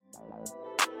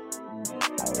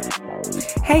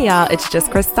Hey y'all, it's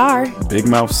just Chris Starr Big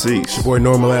Mouth Cease. Your boy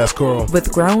Normal Ass Carl. with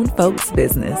Grown Folks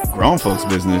Business. Grown folks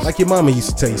business. Like your mama used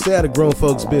to tell you, stay out of grown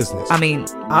folks' business. I mean,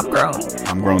 I'm grown.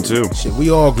 I'm grown too. Shit, we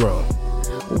all grown.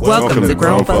 Welcome to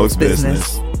Grown Folks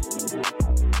Business.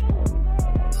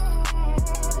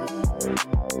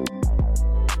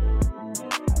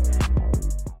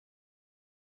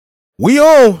 We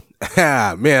on.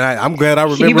 Man, I'm glad I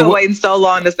remember. You've been waiting so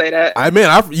long to say that.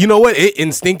 You know what? It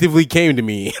instinctively came to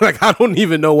me. Like, I don't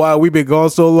even know why we've been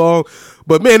gone so long.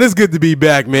 But, man, it's good to be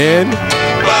back, man.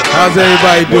 How's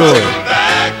everybody doing?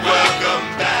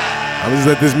 I'm just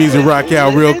let this music rock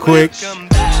out real quick.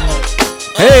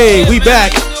 Hey, we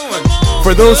back.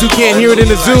 For those who can't hear it in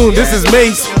the Zoom, this is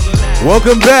Mace.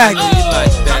 Welcome back.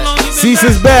 Cease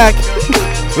is back.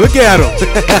 Look at him.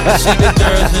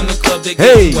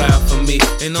 Hey.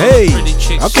 Hey.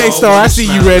 Okay, Star, I see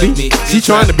you ready. She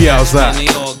trying to be outside.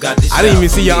 I didn't even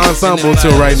see your ensemble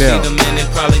until right now.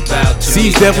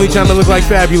 Cease definitely trying to look like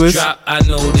fabulous.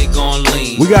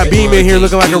 We got Beam in here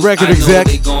looking like a record exec.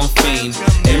 All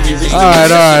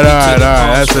right.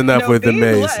 That's enough with the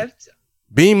maze.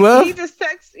 Beam left? He just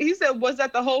texted. He said, was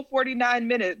that the whole 49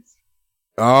 minutes?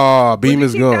 Oh, Beam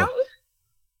is gone. Out?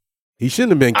 He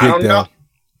shouldn't have been I don't kicked know. out.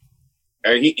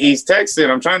 He's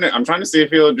texting. I'm trying to see if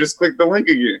he'll just click the link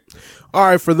again. All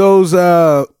right, for those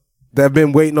that have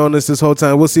been waiting on this whole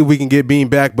time, we'll see if we can get Beam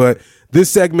back. But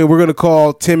this segment we're going to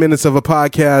call 10 Minutes of a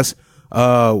Podcast.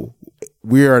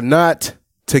 We are not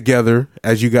together,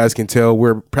 as you guys can tell.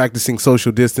 We're practicing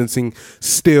social distancing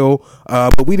still,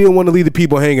 but we didn't want to leave the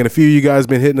people hanging. A few of you guys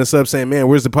been hitting us up saying, man,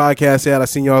 where's the podcast at? I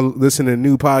seen y'all listening to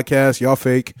new podcasts. Y'all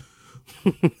fake.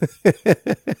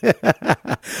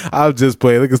 I'll just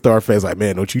play. Look at Starface like,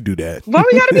 man, don't you do that. Why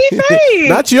we gotta be fake?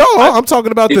 Not y'all. I'm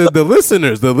talking about the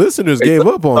listeners. The listeners gave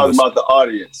up on us. Talking about the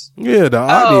audience. Yeah, the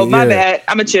audience. Oh, my bad.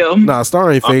 I'm a chill. Nah,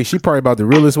 Star ain't fake. She probably about the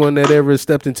realest one that ever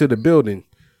stepped into the building.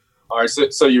 All right,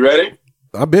 so you ready?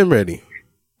 I've been ready.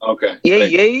 Okay.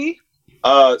 Yeah.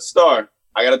 Star,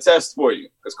 I got a test for you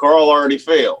because Carl already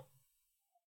failed.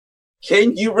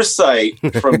 Can you recite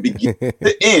from beginning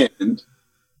to end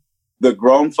the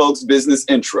Grown Folks Business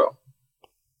intro?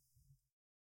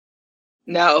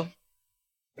 No.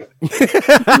 I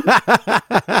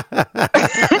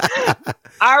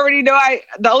already know.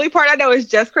 The only part I know is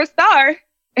just Chris Starr,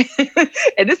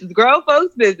 and this is Grown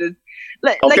Folks Business.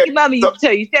 Like your mommy used to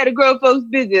tell you, stay out of Grown Folks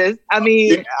Business. I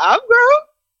mean, I'm grown.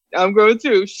 I'm grown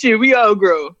too. Shit, we all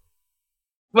grown.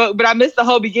 Well, but I missed the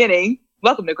whole beginning.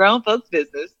 Welcome to Grown Folks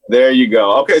Business. There you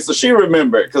go. Okay, so she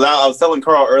remembered because I was telling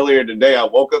Carl earlier today. I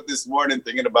woke up this morning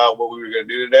thinking about what we were going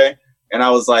to do today, and I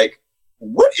was like,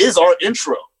 "What is our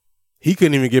intro?" He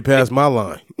couldn't even get past my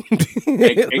line.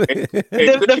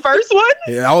 The first one?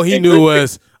 Yeah, all he knew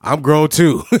was, I'm grown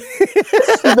too.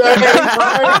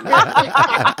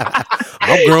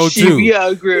 I'm grown too.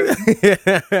 Yeah, grown.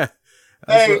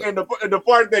 Hey, and the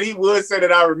part that he would say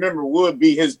that I remember would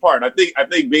be his part. I think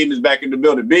Beam is back in the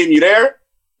building. Beam, you there?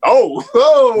 Oh,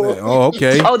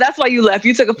 okay. Oh, that's why you left.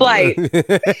 You took a flight.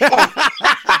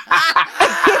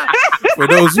 For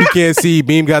those who can't see,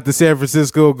 Beam got the San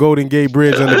Francisco Golden Gate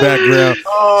Bridge on the background.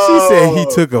 She said he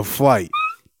took a flight.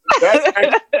 That's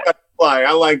a fly.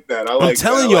 I like that. I'm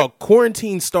telling y'all,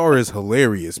 Quarantine Star is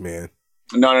hilarious, man.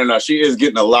 No. She is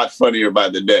getting a lot funnier by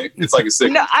the day. It's like a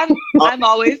sick. No, I'm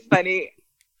always funny.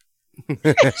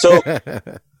 So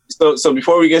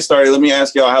before we get started, let me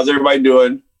ask y'all, how's everybody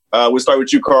doing? We'll start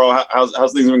with you, Carl.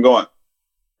 How's things been going?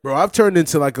 Bro, I've turned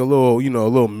into like a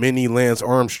little mini Lance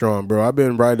Armstrong, bro. I've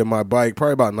been riding my bike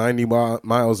probably about 90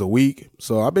 miles a week.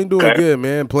 So I've been doing good,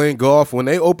 man. Playing golf. When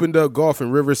they opened up golf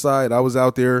in Riverside, I was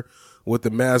out there with the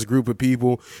mass group of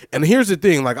people. And here's the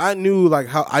thing, like I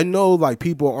know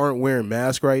people aren't wearing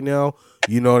masks right now,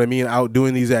 you know what I mean, out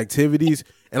doing these activities.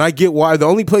 And I get why. The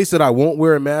only place that I won't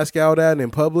wear a mask out at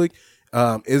in public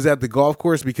is at the golf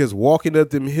course, because walking up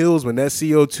them hills when that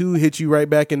CO2 hits you right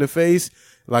back in the face,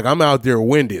 like I'm out there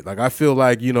winded. Like I feel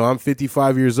like, I'm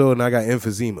 55 years old and I got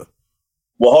emphysema.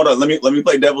 Well, hold on. Let me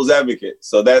play devil's advocate.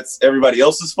 So that's everybody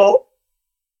else's fault?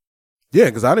 Yeah,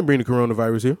 because I didn't bring the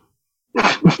coronavirus here.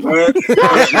 but I'm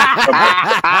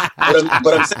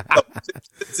saying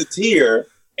it's here,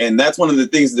 and that's one of the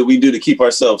things that we do to keep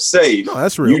ourselves safe. No,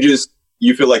 that's real.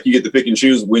 You feel like you get to pick and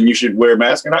choose when you should wear a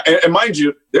mask or not. And mind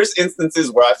you, there's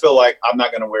instances where I feel like I'm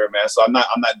not going to wear a mask, so I'm not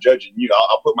judging you.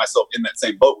 I'll put myself in that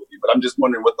same boat with you, but I'm just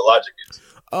wondering what the logic is.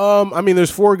 I mean,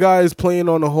 there's 4 guys playing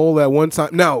on the hole at one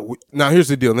time. Now here's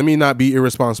the deal. Let me not be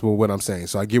irresponsible with what I'm saying.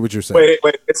 So I get what you're saying.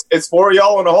 Wait. It's 4 of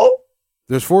y'all on the hole?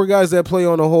 There's 4 guys that play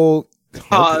on the hole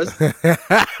Pause. Hey,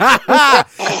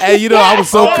 I was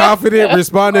so confident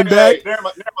responding back. Never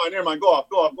mind. Go off.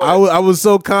 I was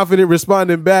so confident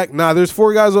responding back. Nah, there's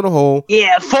 4 guys on the hole.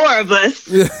 Yeah, 4 of us.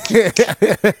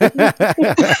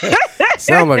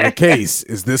 Sound like a case.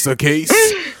 Is this a case?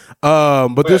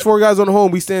 But there's 4 guys on the hole.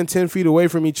 We stand 10 feet away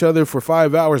from each other for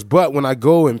 5 hours. But when I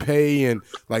go and pay and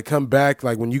like come back,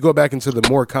 like when you go back into the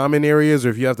more common areas or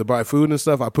if you have to buy food and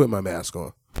stuff, I put my mask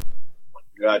on.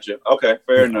 Gotcha. Okay,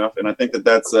 fair enough. And I think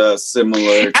that's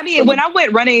similar. I mean, when I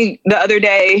went running the other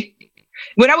day,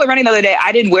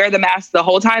 I didn't wear the mask the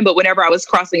whole time. But whenever I was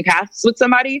crossing paths with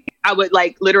somebody, I would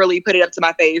like literally put it up to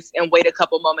my face and wait a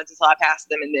couple moments until I passed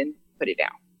them and then put it down.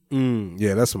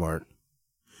 Yeah, that's smart.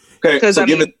 Okay, so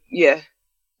yeah.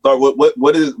 Sorry,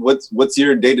 what's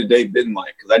your day-to-day been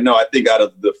like? Because I think out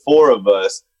of the 4 of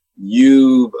us,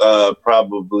 you've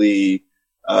probably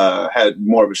had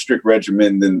more of a strict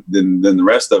regimen than the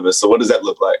rest of us. So what does that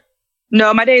look like?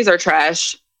 No, my days are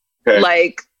trash. Okay.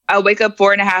 Like I wake up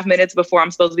 4.5 minutes before I'm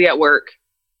supposed to be at work.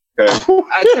 Okay.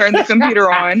 I turn the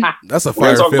computer on. That's a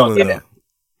fire feeling though.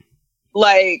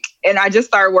 Like, and I just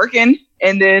start working,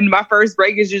 and then my first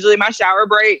break is usually my shower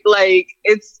break.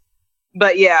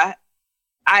 But yeah,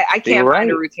 I can't find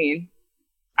a routine.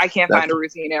 I can't find a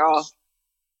routine at all.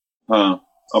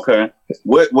 Okay.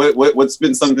 What's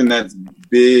been something that's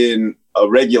been a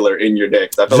regular in your day?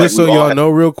 Just so y'all know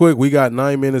real quick, we got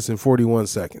 9 minutes and 41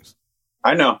 seconds.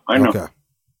 I know. Okay.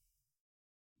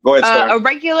 Go ahead, Star. A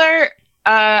regular,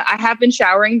 I have been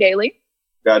showering daily.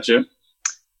 Gotcha.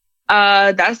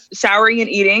 That's showering and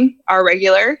eating are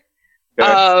regular.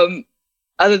 Okay.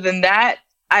 Other than that,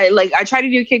 I try to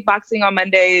do kickboxing on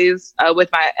Mondays with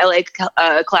my LA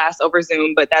class over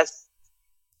Zoom, but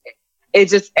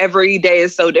it's just every day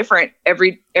is so different.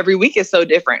 Every week is so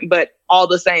different, but all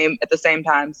the same at the same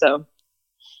time. So,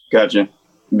 gotcha.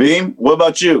 Beam, what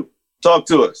about you? Talk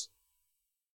to us.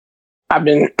 I've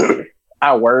been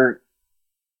at work.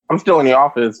 I'm still in the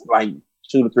office like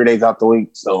 2 to 3 days out the week.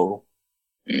 So,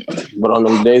 but on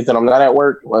the days that I'm not at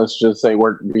work, let's just say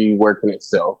work be working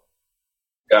itself.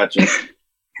 Gotcha.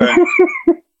 Okay.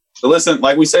 So listen,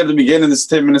 like we said at the beginning, this is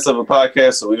 10 minutes of a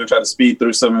podcast, so we're going to try to speed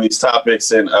through some of these topics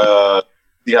and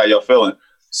see how y'all feeling.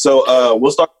 So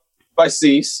we'll start by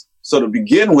Cease. So to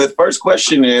begin with, first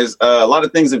question is, a lot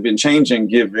of things have been changing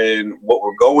given what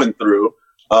we're going through.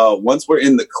 Once we're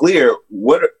in the clear,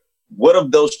 what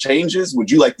of those changes would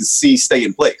you like to see stay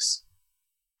in place?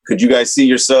 Could you guys see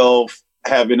yourself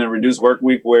having a reduced work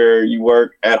week where you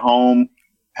work at home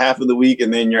half of the week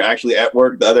and then you're actually at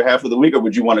work the other half of the week, or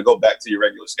would you want to go back to your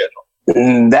regular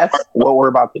schedule? That's what we're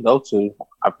about to go to,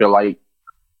 I feel like.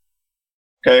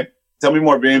 Okay. Tell me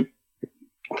more, Beam.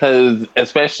 Because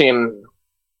especially in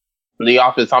the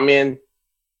office I'm in,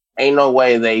 ain't no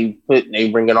way they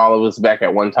bringing all of us back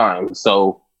at one time.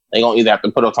 So they gonna either have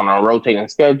to put us on a rotating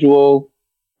schedule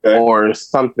or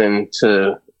something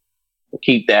to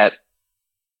keep that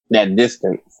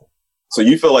distance. So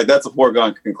you feel like that's a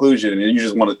foregone conclusion, and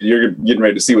you're getting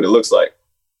ready to see what it looks like.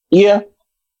 Yeah.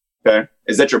 Okay.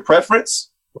 Is that your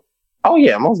preference? Oh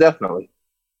yeah, most definitely.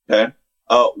 Okay.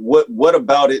 What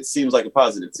about it seems like a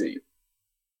positive to you?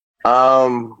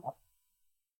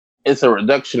 It's a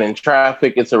reduction in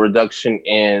traffic. It's a reduction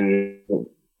in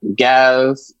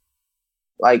gas.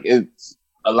 Like, it's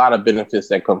a lot of benefits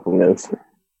that come from this.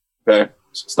 Okay.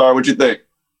 Star, what you think?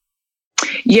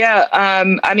 Yeah.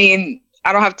 I mean,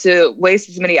 I don't have to waste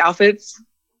as many outfits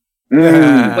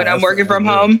when I'm working from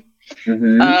home.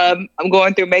 Mm-hmm. I'm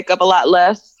going through makeup a lot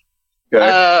less.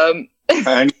 Okay.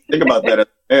 I didn't think about that.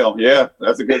 Hell, yeah,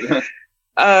 that's a good.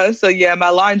 So yeah, my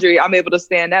laundry, I'm able to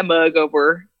stand that mug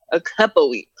over a couple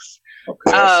weeks.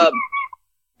 Okay.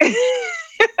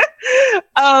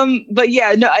 But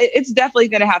yeah, no, it's definitely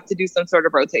going to have to do some sort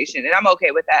of rotation, and I'm okay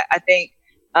with that. I think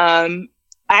I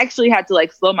actually had to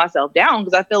slow myself down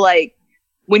because I feel like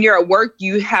when you're at work,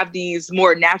 you have these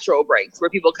more natural breaks where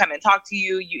people come and talk to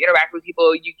you, you interact with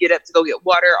people, you get up to go get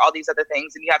water, all these other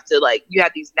things. And you have to you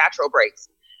have these natural breaks.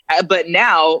 But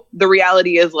now the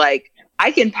reality is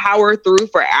I can power through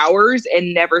for hours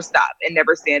and never stop and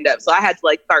never stand up. So I had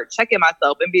to start checking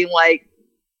myself and being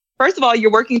first of all,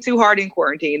 you're working too hard in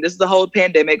quarantine. This is the whole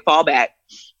pandemic, fall back.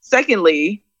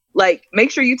 Secondly,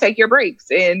 make sure you take your breaks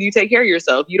and you take care of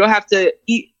yourself. You don't have to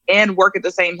eat and work at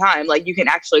the same time. You can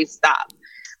actually stop.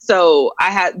 So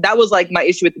that was my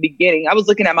issue at the beginning. I was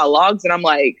looking at my logs and I'm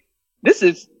this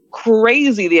is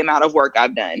crazy the amount of work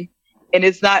I've done. And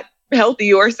it's not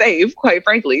healthy or safe, quite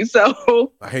frankly.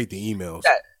 So I hate the emails.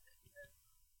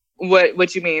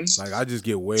 What you mean? I just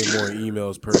get way more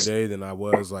emails per day than I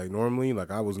was normally.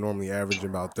 I was normally averaging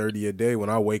about 30 a day. When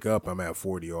I wake up, I'm at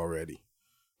 40 already.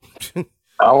 I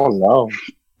don't know.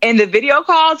 And the video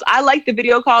calls, I like the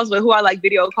video calls with who I like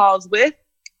video calls with.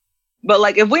 But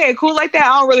like, if we ain't cool like that,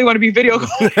 I don't really want to be video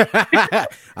calling. I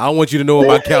don't want you to know what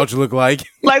my couch look like.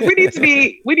 Like, we need to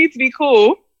be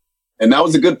cool. And that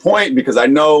was a good point, because I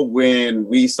know when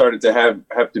we started to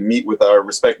have to meet with our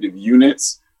respective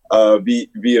units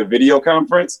via video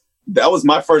conference, that was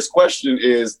my first question: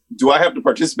 is do I have to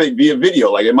participate via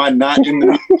video? Like, am I not in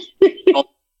the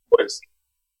voice?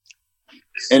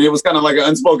 And it was kind of like an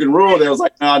unspoken rule that was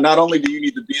like, nah, not only do you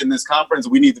need to be in this conference,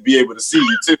 we need to be able to see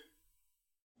you too.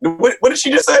 What did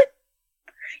she just say?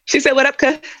 She said, "What up,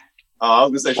 cuz?" I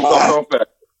was gonna say she's all fat.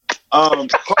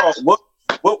 Carl,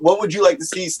 what would you like to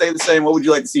see stay the same? What would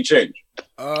you like to see change?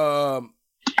 All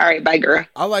right, bye, girl.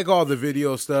 I like all the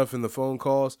video stuff and the phone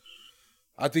calls.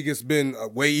 I think it's been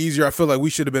way easier. I feel like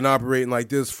we should have been operating like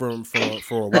this for a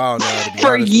while now. To be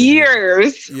for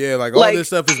years. Yeah, like all this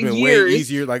stuff has been way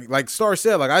easier. Like Star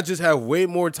said, like I just have way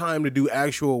more time to do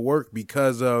actual work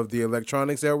because of the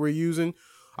electronics that we're using.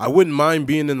 I wouldn't mind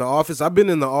being in the office. I've been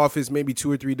in the office maybe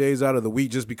 2 or 3 days out of the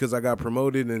week just because I got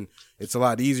promoted, and it's a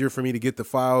lot easier for me to get the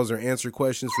files or answer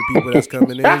questions for people that's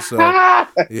coming in. So,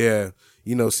 yeah,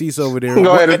 you know, Cease over there.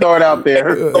 Go ahead and throw it out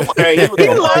there.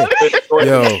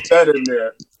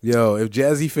 Yo, if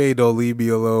Jazzy Faye don't leave me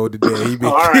alone today, he be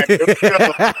all right.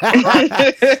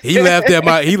 he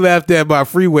laughed at my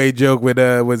freeway joke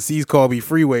when Cease called me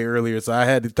freeway earlier, so I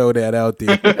had to throw that out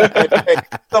there. Hey,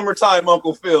 summertime,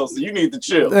 Uncle Phil. So you need to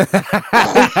chill. But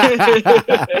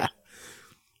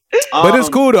it's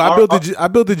cool though. I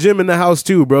built the gym in the house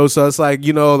too, bro. So it's like,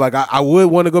 you know, like I would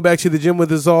want to go back to the gym when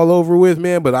this is all over with,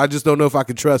 man. But I just don't know if I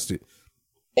can trust it.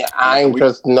 Yeah, I ain't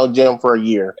trust no gym for a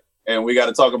year. And we got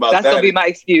to talk about That's gonna be my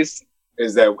excuse.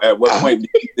 Is that at what point do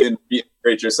you then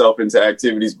integrate yourself into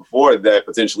activities before that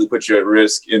potentially put you at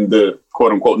risk in the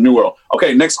quote unquote new world?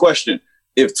 Okay, next question.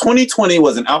 If 2020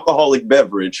 was an alcoholic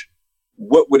beverage,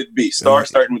 what would it be?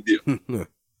 Starting with you.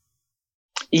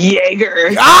 Jaeger.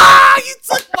 You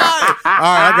took mine. All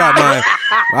right,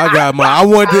 I got mine. I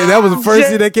wanted that was the first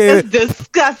thing that came. It's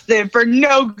disgusting for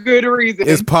no good reason.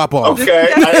 It's pop off. Okay,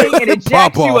 It's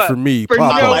pop off for me. For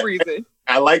no reason. reason.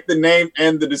 I like the name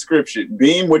and the description.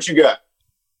 Beam, what you got?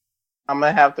 I'm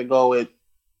gonna have to go with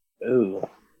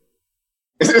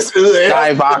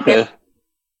Sky Vodka.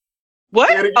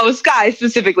 What? Oh, Sky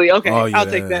specifically. Okay, Oh, yeah, I'll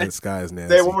take that. Sky is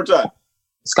nasty. Say it one more time.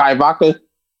 Sky Vodka.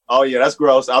 Oh yeah, that's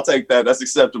gross. I'll take that. That's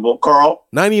acceptable. Carl?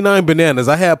 99 bananas.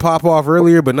 I had pop off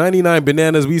earlier, but 99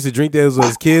 bananas, we used to drink those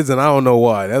as kids, and I don't know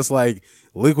why. That's like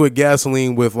liquid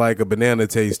gasoline with like a banana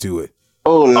taste to it.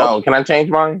 Oh no! Can I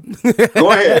change mine?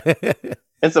 Go ahead.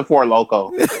 It's a Four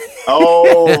Loko.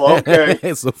 Oh, okay.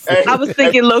 Hey. I was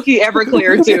thinking Loki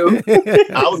Everclear too.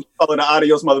 I was calling the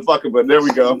adios motherfucker, but there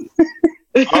we go.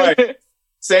 All right.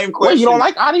 Same question. Wait, you don't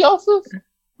like adioses?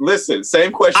 Listen,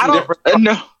 same question. Different.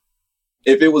 No.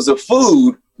 If it was a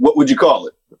food, what would you call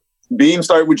it? Beam,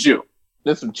 start with you.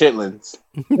 There's some chitlins.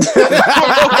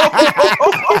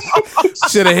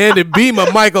 Should have handed Beam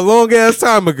a mic a long ass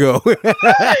time ago.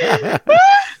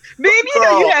 Beam, you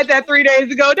know you had that 3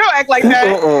 days ago. Don't act like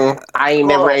that. I ain't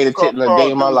never ate a chitlin a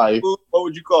day in my life. What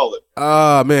would you call it?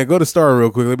 Man, go to Star real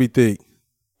quick. Let me think.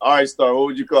 All right, Star, what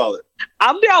would you call it?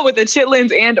 I'm down with the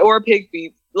chitlins and or pig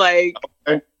feet. Like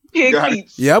pig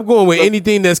feet. Yeah, I'm going with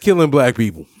anything that's killing black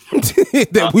people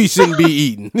that we shouldn't be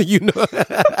eating. You know.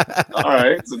 All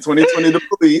right, so 2020 the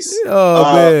police.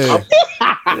 Oh man,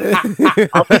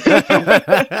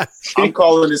 I'm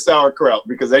calling it sauerkraut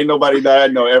because ain't nobody that I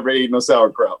know ever ate no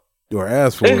sauerkraut. Or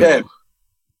ask for it. Okay.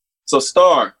 So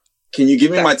Star, can you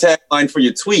give me my tagline for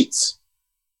your tweets?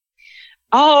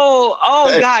 Oh,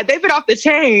 hey. God, they've been off the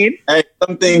chain. Hey,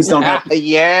 some things don't happen.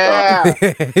 Yeah.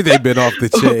 They've been off the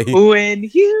chain. When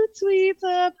you tweet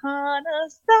upon a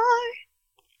star.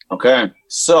 Okay,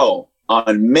 so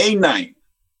on May 9th,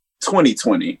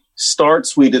 2020, Star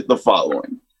tweeted the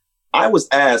following. I was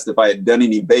asked if I had done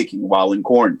any baking while in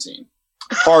quarantine.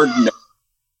 Hard no.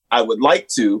 I would like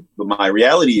to, but my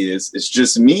reality is it's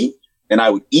just me, and I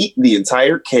would eat the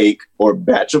entire cake or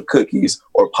batch of cookies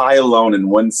or pie alone in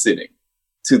one sitting.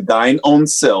 To thine own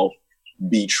self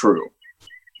be true.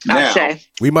 Now,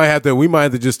 we might have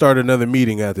to just start another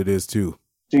meeting after this too.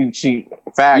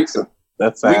 Facts.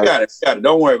 That's facts. We got it.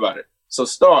 Don't worry about it. So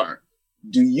Star,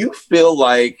 do you feel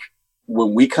like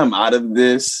when we come out of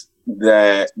this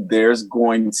that there's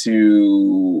going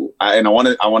to I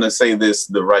want to say this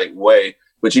the right way,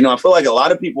 but I feel like a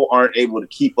lot of people aren't able to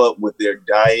keep up with their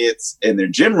diets and their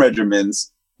gym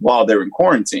regimens while they're in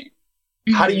quarantine.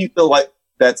 Mm-hmm. How do you feel like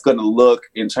that's going to look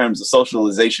in terms of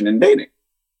socialization and dating?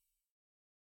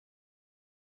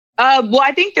 Well,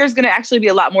 I think there's going to actually be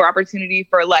a lot more opportunity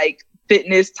for like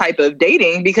fitness type of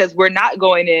dating because we're not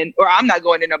going in, or I'm not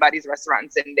going to nobody's restaurant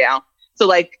and sitting down. So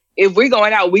like if we're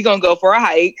going out, we're going to go for a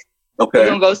hike. Okay. We're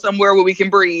going to go somewhere where we can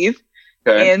breathe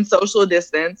and social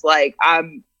distance. Like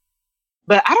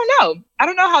but I don't know. I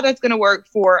don't know how that's going to work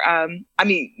for,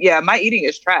 my eating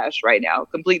is trash right now.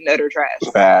 Complete and utter trash.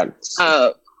 Bad.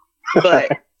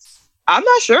 But I'm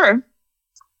not sure.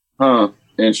 Huh.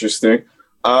 Interesting.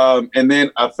 And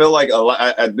then I feel like a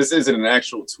lot, this isn't an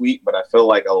actual tweet, but I feel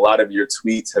like a lot of your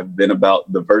tweets have been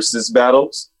about the versus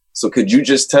battles. So could you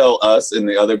just tell us and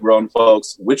the other grown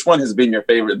folks, which one has been your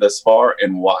favorite thus far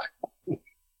and why?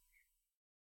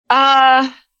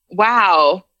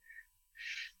 Wow.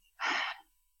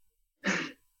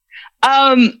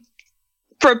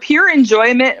 For pure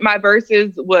enjoyment, my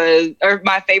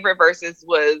favorite verses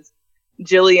was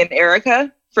Jilly and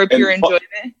Erica for pure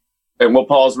enjoyment. And we'll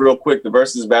pause real quick. The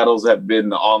versus battles have been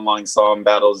the online song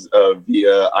battles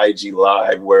via IG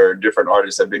Live, where different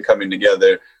artists have been coming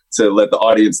together to let the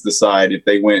audience decide if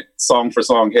they went song for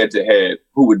song, head to head,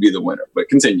 who would be the winner. But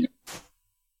continue.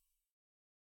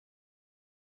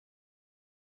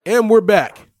 And we're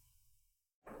back.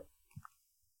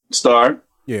 Star.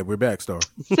 Yeah, we're back, Star.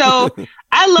 So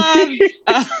I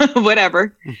loved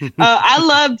whatever. I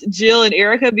loved Jill and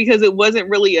Erica because it wasn't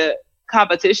really a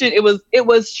competition. It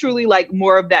was truly like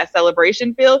more of that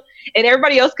celebration feel. And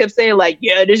everybody else kept saying like,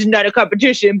 yeah, this is not a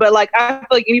competition. But like I feel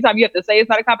like anytime you have to say it's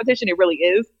not a competition, it really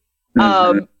is.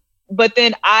 Mm-hmm. But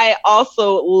then I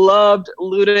also loved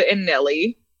Luda and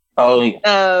Nelly. Oh,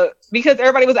 yeah. Because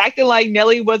everybody was acting like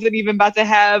Nelly wasn't even about to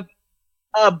have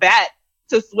a bat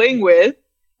to swing with.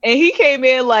 And he came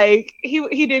in like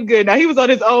he did good. Now he was on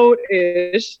his own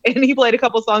ish, and he played a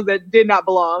couple songs that did not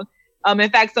belong.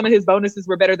 In fact, some of his bonuses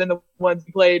were better than the ones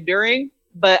he played during.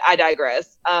 But I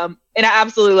digress. And I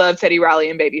absolutely love Teddy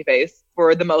Riley and Babyface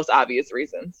for the most obvious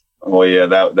reasons. Oh yeah,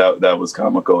 that was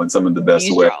comical in some of the best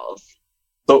ways.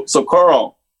 So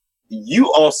Carl,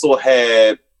 you also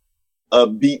had a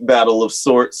beat battle of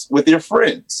sorts with your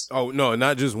friends. Oh no,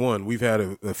 not just one. We've had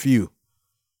a few.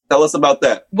 Tell us about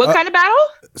that. What kind of battle?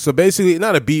 So basically,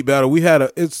 not a beat battle.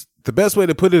 It's the best way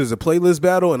to put it is a playlist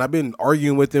battle. And I've been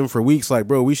arguing with them for weeks. Like,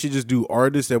 bro, we should just do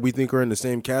artists that we think are in the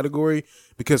same category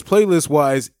because playlist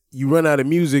wise, you run out of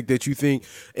music that you think.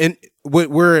 And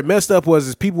where it messed up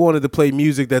was people wanted to play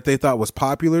music that they thought was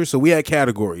popular. So we had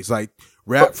categories like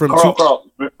rap from Carl,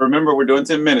 remember, we're doing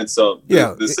 10 minutes. So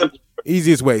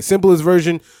easiest way, simplest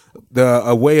version,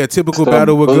 the way a typical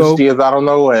battle would go. I don't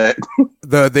know what.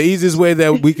 The easiest way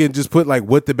that we can just put like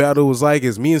what the battle was like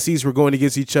is me and Cease were going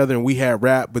against each other, and we had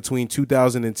rap between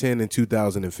 2010 and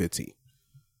 2015.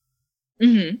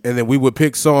 Mm-hmm. And then we would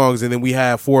pick songs, and then we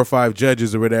had 4 or 5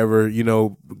 judges or whatever,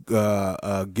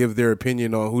 give their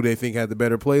opinion on who they think had the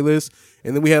better playlist.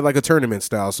 And then we had like a tournament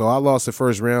style. So I lost the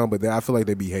first round, but I feel like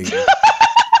they be hating.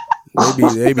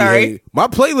 They be hating. My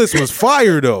playlist was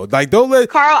fire though. Like, don't let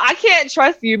Carl. I can't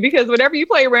trust you because whenever you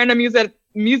play random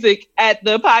music at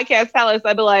the podcast palace,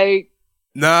 I'd be like,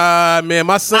 nah, man.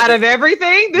 My son, out of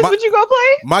everything, what you go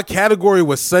play? My category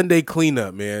was Sunday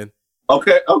cleanup, man.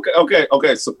 Okay.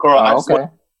 So Carl, I just want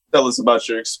to tell us about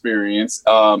your experience.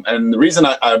 And the reason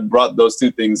I brought those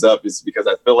two things up is because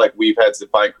I feel like we've had to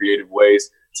find creative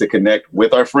ways to connect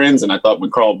with our friends. And I thought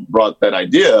when Carl brought that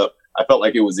idea up, I felt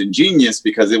like it was ingenious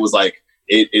because it was like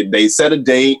they set a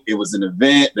date. It was an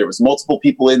event. There was multiple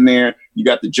people in there. You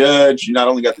got the judge. You not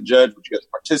only got the judge, but you got to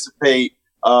participate.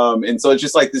 And so it's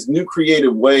just like this new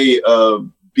creative way of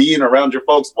being around your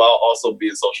folks while also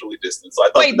being socially distant. So I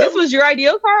thought this was your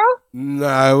idea, Carl?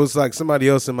 Nah, it was like somebody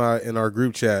else in our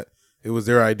group chat. It was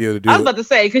their idea to do. I was about to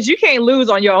say because you can't lose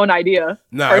on your own idea.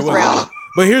 Nah, first round.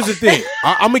 But here's the thing.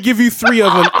 I'm gonna give you 3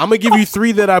 of them. I'm gonna give you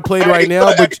 3 that I played right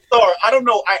now. But I don't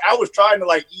know. I was trying to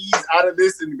like ease out of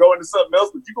this and go into something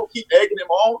else, but you gonna keep egging him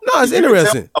on. No, it's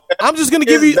interesting. Okay. I'm just gonna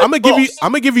give you. I'm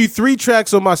gonna give you 3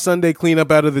 tracks on my Sunday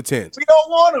cleanup out of the 10. We don't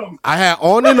want them. I had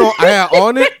On and On.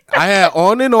 I had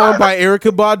On and On by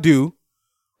Erykah Badu.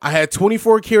 I had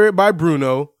 24 Karat by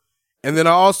Bruno, and then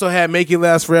I also had Make It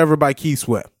Last Forever by Keith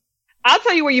Sweat. I'll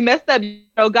tell you where you messed up.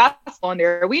 Gospel on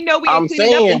there. We know I'm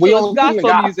saying we don't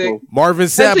gospel music. Marvin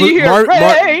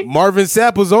Sapp. Marvin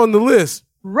Sapp was on the list.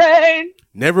 Rain.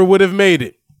 Never would have made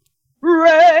it.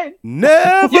 Rain.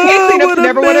 Never would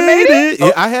have made it.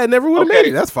 Yeah, I had Never would have made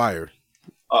it. That's fire.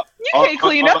 You can't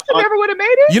clean up to Never would have made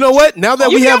it. You know what? Now that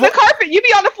we have on the carpet, you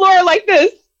be on the floor like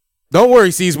this. Don't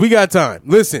worry, Cease. We got time.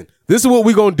 Listen, this is what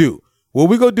we're gonna do. What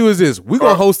we're going to do is this. We're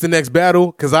going to host the next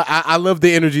battle because I love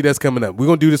the energy that's coming up. We're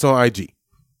going to do this on IG.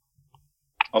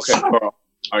 Okay, Carl.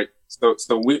 All right. So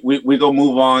we go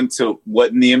move on to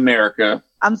what in the America.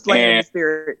 I'm slaying the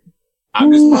spirit.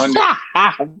 I'm just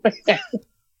wondering.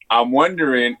 I'm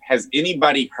wondering, has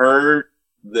anybody heard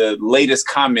the latest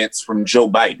comments from Joe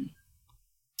Biden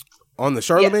on the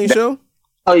Charlemagne show?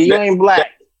 Oh, you ain't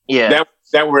black.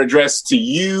 That were addressed to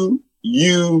you,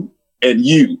 and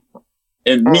you,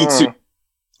 and me too.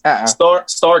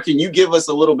 Star, can you give us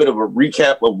a little bit of a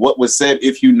recap of what was said,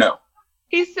 if you know?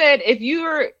 He said, if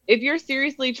you're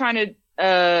seriously trying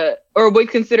to or would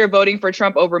consider voting for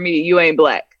Trump over me, you ain't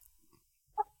black.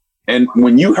 And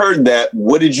when you heard that,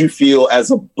 what did you feel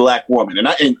as a black woman?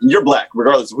 And you're black,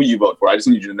 regardless of who you vote for. I just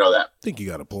need you to know that. I think you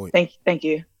got a point. Thank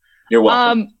you. You're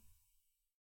welcome.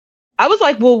 I was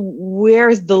like, well,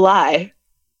 where's the lie?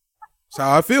 That's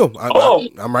how I feel.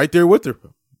 I'm right there with her.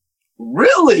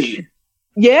 Really?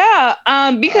 Yeah.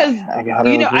 Because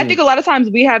I think a lot of times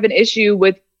we have an issue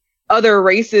with other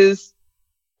races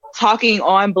talking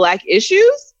on black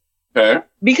issues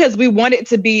because we want it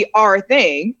to be our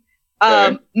thing.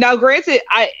 Now, granted,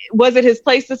 was it his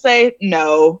place to say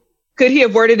no? Could he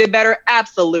have worded it better?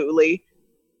 Absolutely.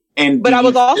 But I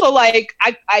was also like,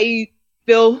 I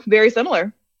feel very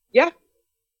similar. Yeah.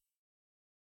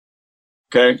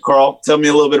 Okay, Carl, tell me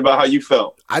a little bit about how you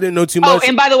felt. I didn't know too much. Oh,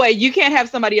 and by the way, you can't have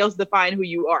somebody else define who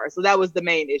you are. So that was the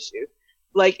main issue.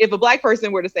 Like, if a black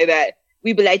person were to say that,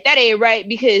 we'd be like, that ain't right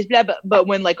because blah, blah. But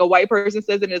when like a white person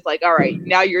says it, it's like, all right,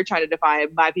 now you're trying to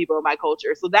define my people and my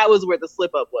culture. So that was where the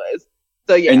slip up was.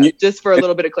 So yeah, just for a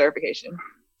little bit of clarification.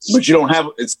 But you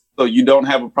don't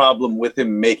have a problem with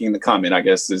him making the comment, I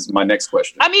guess, is my next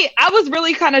question. I mean, I was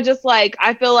really kind of just like,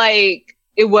 I feel like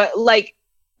it was like,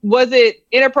 was it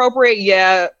inappropriate?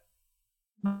 Yeah.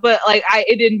 But like,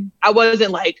 I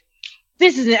wasn't like,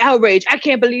 this is an outrage. I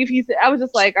can't believe he said, I was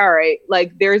just like, all right,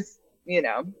 like there's,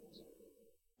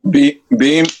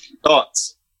 Beam,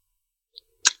 thoughts?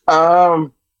 I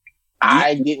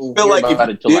didn't feel like about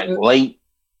it till like late.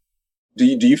 Do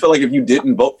you feel like if you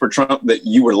didn't vote for Trump that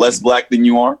you were less black than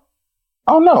you are?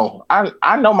 Oh no,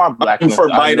 I know my blackness. For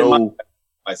Biden,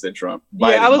 I said Trump.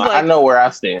 Biden, I was like, I know where I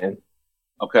stand.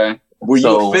 Okay,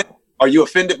 are you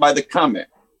offended by the comment?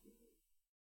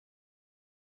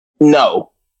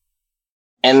 No,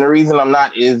 and the reason I'm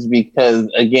not is because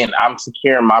again, I'm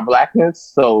secure in my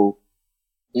blackness. So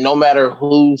no matter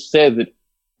who says it,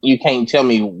 you can't tell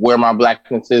me where my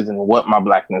blackness is and what my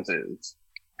blackness is.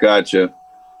 Gotcha.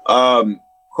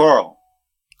 Carl,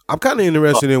 I'm kind of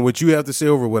interested in what you have to say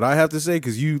over what I have to say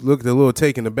because you looked a little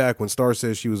taken aback when Star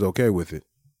said she was okay with it.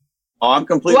 Oh, I'm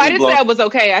completely. Well, I didn't say I was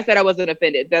okay. I said I wasn't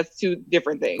offended. That's two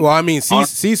different things. Well, I mean,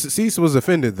 Cease was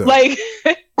offended though. Like,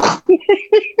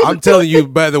 I'm telling you,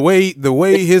 by the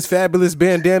way his fabulous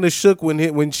bandana shook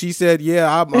when she said,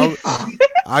 "Yeah,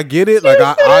 I get it." Like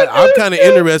I'm kind of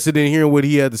interested in hearing what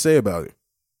he had to say about it.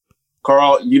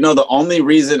 Carl, the only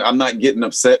reason I'm not getting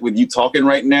upset with you talking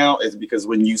right now is because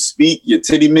when you speak, your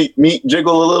titty meat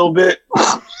jiggle a little bit.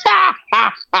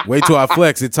 Wait till I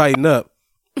flex it, tighten up.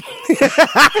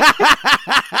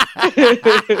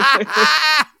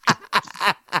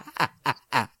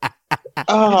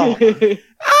 Oh my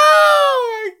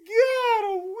God,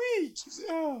 I'm weak.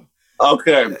 Oh.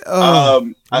 Okay.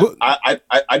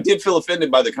 I did feel offended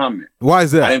by the comment. Why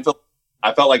is that?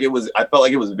 I felt like it was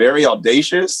very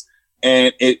audacious.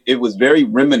 And it was very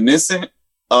reminiscent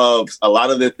of a lot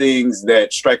of the things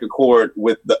that strike a chord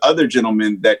with the other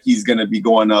gentleman that he's going to be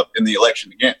going up in the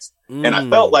election against. And I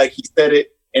felt like he said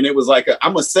it, and it was like,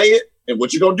 I'm going to say it, and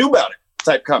what you going to do about it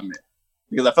type comment.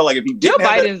 Because I felt like if he didn't Joe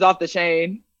Biden's off the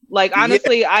chain. Like,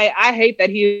 honestly, I hate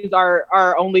that he's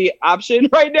our only option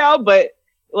right now, but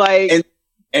like...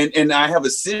 And I have a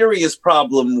serious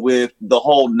problem with the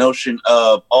whole notion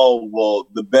of,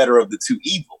 the better of the two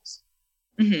evils.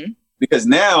 Mm-hmm. Because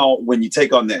now when you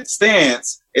take on that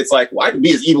stance, it's like, well, I can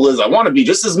be as evil as I want to be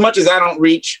just as much as I don't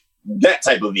reach that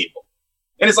type of evil.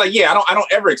 And it's like, yeah, I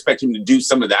don't ever expect him to do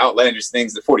some of the outlandish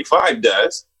things that 45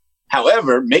 does.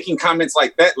 However, making comments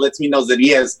like that lets me know that he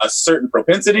has a certain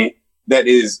propensity that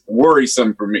is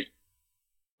worrisome for me.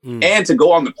 And to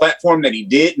go on the platform that he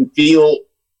did and feel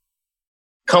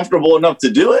comfortable enough to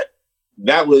do it,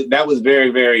 that was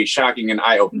very, very shocking and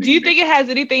eye-opening. Do you think it has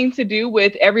anything to do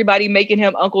with everybody making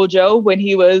him Uncle Joe when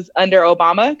he was under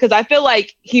Obama? Because I feel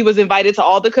like he was invited to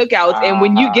all the cookouts. And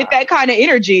when you get that kind of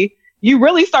energy, you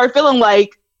really start feeling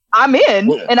like, I'm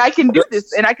in and I can do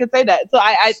this and I can say that. So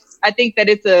I think that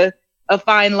it's a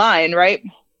fine line, right?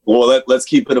 Well, let's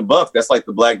keep it a buck. That's like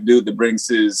the black dude that brings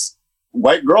his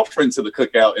white girlfriend to the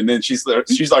cookout and then she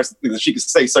starts thinking that she can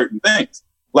say certain things.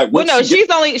 Like,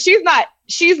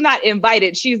 she's not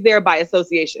invited. She's there by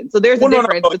association. So there's a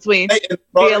difference between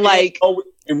being like,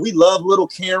 and we love little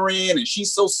Karen, and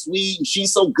she's so sweet, and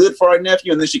she's so good for our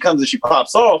nephew, and then she comes and she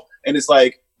pops off, and it's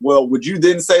like, well, would you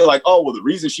then say like, oh, well, the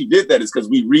reason she did that is because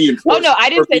we reinforced? Oh no, I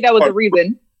didn't say that was the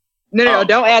reason. No,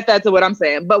 don't add that to what I'm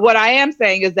saying. But what I am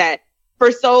saying is that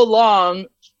for so long,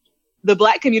 the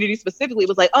Black community specifically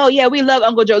was like, oh yeah, we love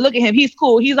Uncle Joe. Look at him. He's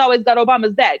cool. He's always got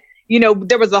Obama's back. You know,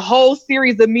 there was a whole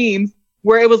series of memes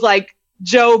where it was like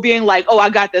Joe being like, oh, I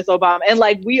got this, Obama. And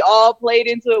like, we all played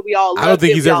into it. We all loved I don't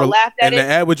think it. he's we ever all laughed at and it. to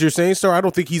add what you're saying, Star, I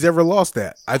don't think he's ever lost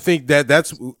that. I think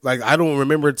that's like, I don't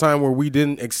remember a time where we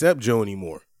didn't accept Joe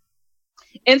anymore.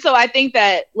 And so I think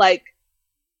that, like,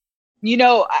 you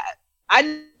know,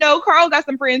 I know Carl got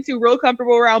some friends who are real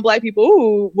comfortable around Black people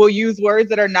who will use words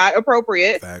that are not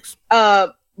appropriate. Facts.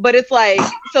 But it's like,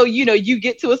 so, you know, you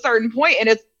get to a certain point and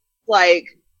it's like,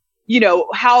 you know,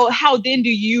 how then do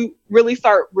you really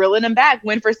start reeling them back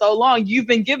when for so long you've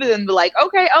been giving them the like,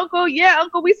 okay, Uncle, yeah,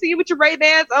 Uncle, we see you with your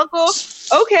Ray-Bans, Uncle,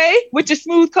 okay, with your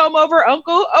smooth comb over,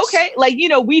 Uncle, okay. Like, you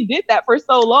know, we did that for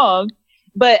so long.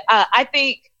 But I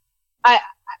think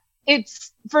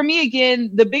it's, for me,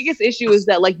 again, the biggest issue is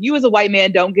that, like, you as a white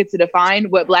man don't get to define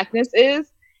what Blackness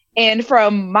is. And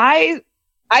from I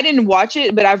didn't watch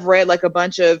it, but I've read like a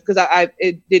bunch of, because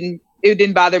it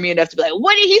didn't bother me enough to be like,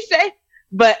 what did he say?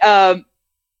 But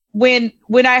when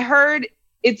I heard,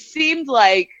 it seemed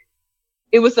like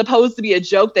it was supposed to be a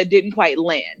joke that didn't quite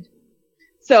land.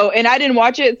 So, and I didn't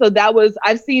watch it, so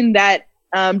I've seen that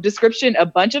description a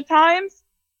bunch of times.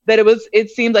 That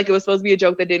it seemed like it was supposed to be a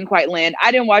joke that didn't quite land.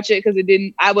 I didn't watch it because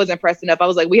I wasn't pressed enough. I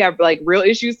was like, we have like real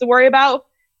issues to worry about.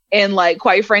 And like,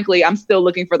 quite frankly, I'm still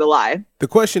looking for the lie. The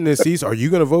question is, Cease, are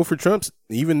you going to vote for Trump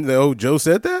even though Joe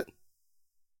said that?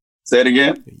 Say it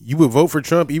again. You would vote for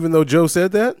Trump even though Joe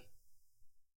said that?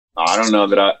 I don't know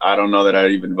that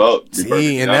I'd even vote.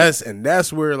 See, and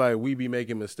that's where like we be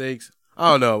making mistakes. I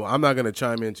don't know. I'm not going to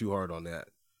chime in too hard on that.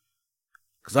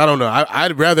 Cause I don't know.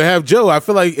 I'd rather have Joe. I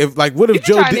feel like what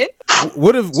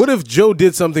if Joe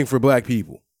did something for Black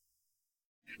people?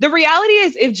 The reality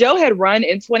is, if Joe had run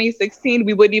in 2016,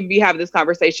 we wouldn't even be having this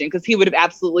conversation because he would have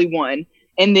absolutely won,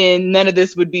 and then none of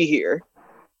this would be here.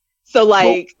 So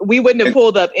like, we wouldn't have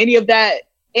pulled up any of that.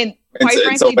 And quite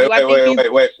frankly,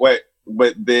 wait.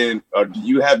 But then, do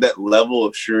you have that level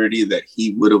of surety that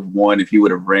he would have won if he would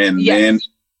have ran then?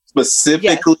 Specifically,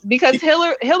 yes, because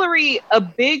Hillary, a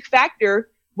big factor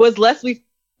was, lest we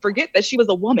forget that she was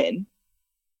a woman.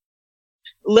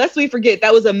 Lest we forget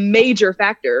that was a major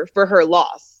factor for her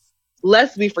loss.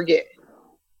 Lest we forget.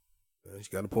 She's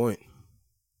got a point.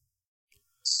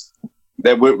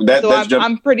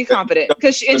 I'm pretty confident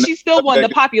because she still won the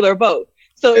popular vote.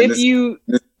 So if you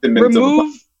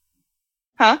remove,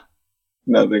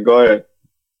 nothing. Go ahead.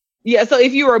 Yeah. So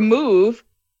if you remove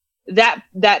that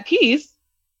piece.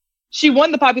 She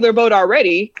won the popular vote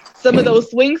already. Some of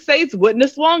those swing states wouldn't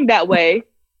have swung that way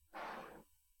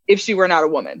if she were not a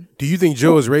woman. Do you think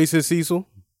Joe is racist, Cecil?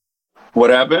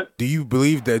 What happened? Do you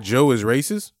believe that Joe is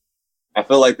racist? I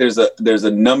feel like there's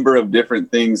a number of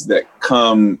different things that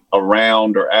come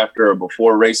around or after or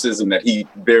before racism that he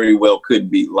very well could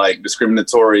be, like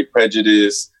discriminatory,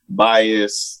 prejudice,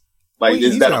 bias. Like,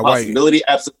 is that a possibility?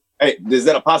 Absolutely. Hey, is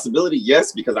that a possibility?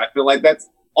 Yes, because I feel like that's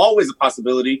always a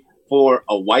possibility for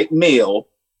a white male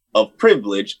of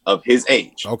privilege of his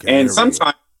age. Okay, and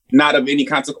sometimes not of any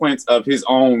consequence of his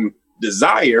own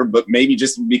desire, but maybe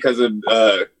just because of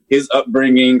his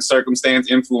upbringing, circumstance,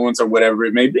 influence, or whatever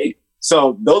it may be.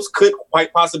 So those could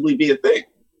quite possibly be a thing.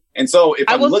 And so if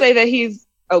I will say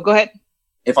that go ahead.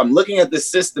 If I'm looking at this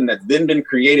system that's then been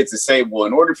created to say, well,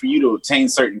 in order for you to obtain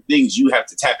certain things, you have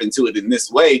to tap into it in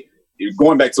this way.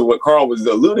 Going back to what Carl was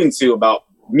alluding to about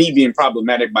me being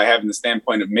problematic by having the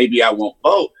standpoint of maybe I won't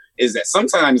vote, is that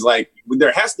sometimes like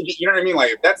there has to be, you know what I mean?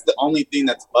 Like if that's the only thing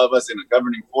that's above us in a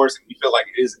governing force and we feel like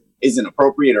it isn't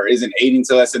appropriate or isn't aiding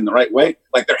to us in the right way,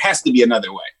 like there has to be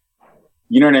another way.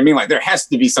 You know what I mean? Like there has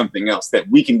to be something else that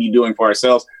we can be doing for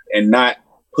ourselves and not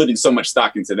putting so much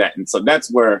stock into that. And so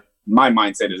that's where my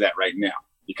mindset is at right now.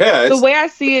 Because the way I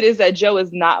see it is that Joe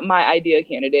is not my idea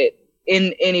candidate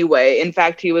in any way. In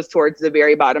fact, he was towards the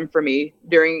very bottom for me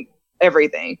during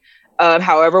everything.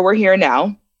 However, we're here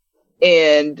now.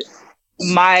 And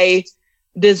my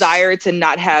desire to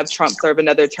not have Trump serve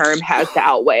another term has to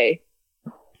outweigh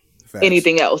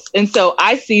anything else. And so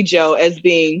I see Joe as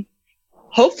being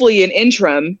hopefully an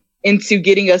interim into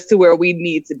getting us to where we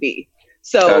need to be.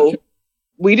 So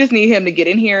we just need him to get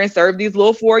in here and serve these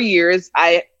little 4 years.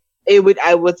 It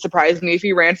would surprise me if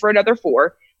he ran for another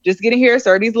 4. Just get in here,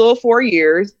 serve these little 4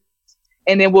 years,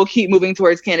 and then we'll keep moving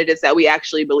towards candidates that we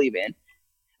actually believe in.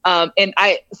 And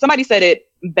somebody said it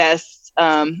best,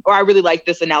 or I really like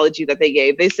this analogy that they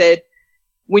gave. They said,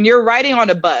 when you're riding on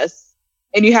a bus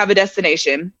and you have a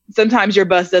destination, sometimes your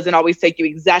bus doesn't always take you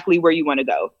exactly where you want to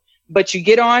go, but you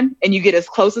get on and you get as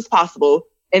close as possible.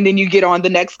 And then you get on the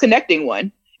next connecting one.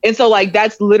 And so like,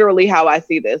 that's literally how I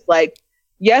see this. Like,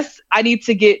 yes, I need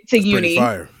to get to uni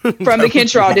from the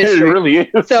Kenshaw district. It really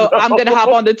is. So I'm going to hop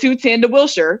on the 210 to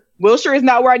Wilshire. Wilshire is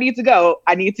not where I need to go.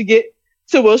 I need to get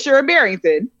to Wilshire or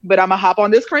Barrington, but I'm going to hop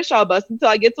on this Crenshaw bus until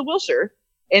I get to Wilshire.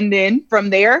 And then from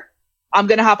there, I'm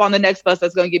going to hop on the next bus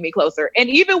that's going to get me closer. And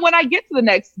even when I get to the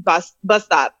next bus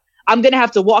stop, I'm going to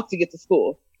have to walk to get to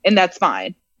school, and that's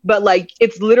fine. But like,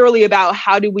 it's literally about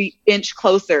how do we inch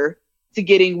closer to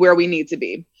getting where we need to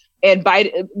be. And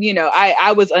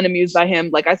I was unamused by him,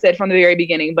 like I said from the very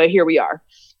beginning, but here we are.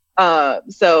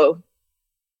 So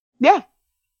yeah.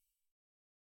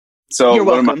 So you're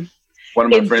welcome.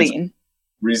 One of my friends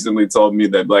recently told me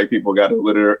that black people got a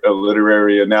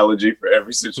literary analogy for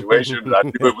every situation. I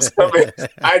knew it was coming.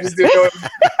 I just didn't know it was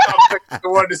the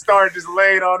one to start just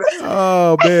laid on it.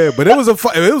 Oh man, but it was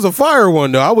a fire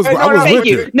one though. I was with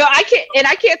you. No, I can't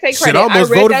take credit. I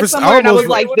read that somewhere and I was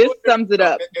like, this sums it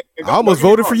up. I almost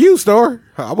voted for you, Star.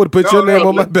 I would have put your name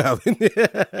on my ballot.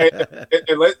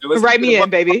 Write me in,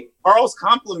 baby. Carl's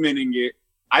complimenting it.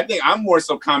 I think I'm more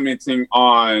so commenting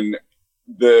on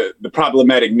the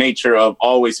problematic nature of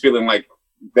always feeling like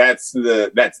that's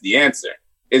the answer.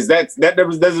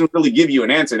 That doesn't really give you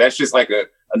an answer. That's just like a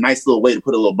nice little way to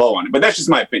put a little bow on it. But that's just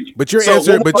my opinion. But your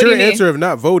answer of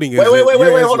not voting is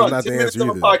wait, hold on. 10 minutes of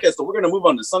a podcast, so we're gonna move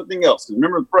on to something else.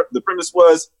 Remember, the premise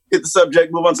was hit the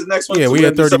subject, move on to the next one. Yeah, we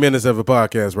had 30 minutes of a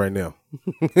podcast right now.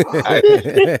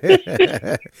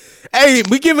 Hey,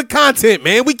 we giving content,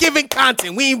 man. We giving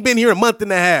content. We ain't been here a month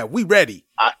and a half. We ready.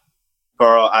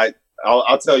 Carl,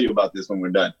 I'll tell you about this when we're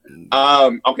done.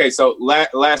 Okay, so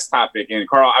last topic, and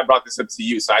Carl, I brought this up to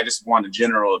you, so I just want a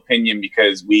general opinion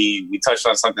because we touched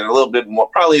on something a little bit more,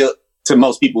 probably to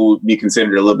most people would be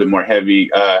considered a little bit more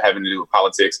heavy, having to do with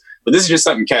politics, but this is just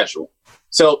something casual.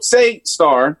 So say,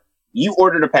 Star, you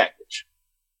ordered a package,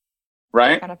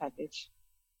 right? What kind of package?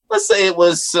 Let's say it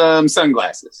was some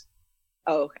sunglasses.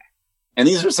 Oh, okay. And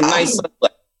these are some nice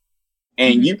sunglasses.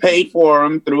 And you paid for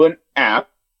them through an app.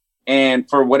 And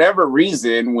for whatever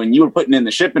reason, when you were putting in the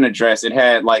shipping address, it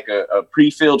had like a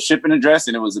pre-filled shipping address,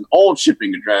 and it was an old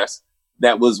shipping address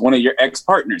that was one of your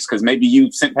ex-partners because maybe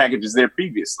you sent packages there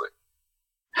previously.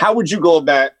 How would you go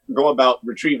about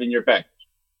retrieving your package?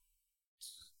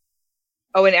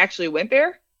 Oh, and it actually went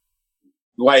there?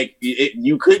 Like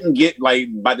you couldn't get, like,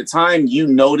 by the time you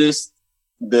noticed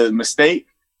the mistake,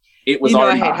 it was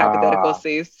already. I hate hypotheticals,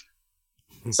 C's.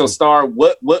 So, Star,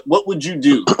 what would you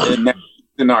do in that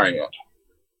scenario?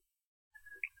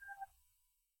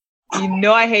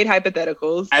 I hate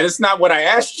hypotheticals. And it's not what I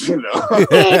asked you, though.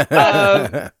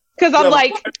 Because I'm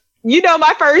like,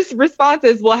 my first response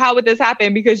is, well, how would this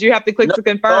happen? Because you have to click to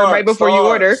confirm right before you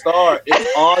order. Star,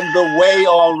 it's on the way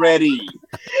already.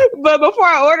 But before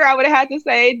I order, I would have had to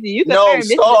say, do you No,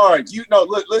 Star,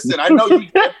 listen, I know you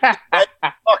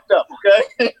fucked up,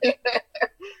 okay?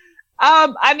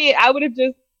 I mean, I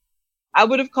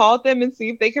would have called them and see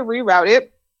if they could reroute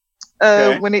it.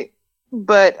 I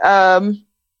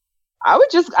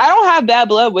don't have bad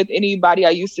blood with anybody I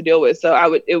used to deal with,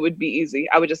 so it would be easy.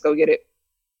 I would just go get it.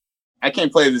 I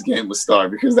can't play this game with Star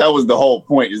because that was the whole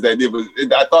point, is that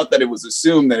I thought that it was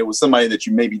assumed that it was somebody that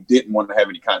you maybe didn't want to have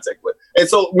any contact with. And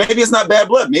so maybe it's not bad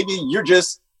blood. Maybe you're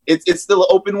just, it's still an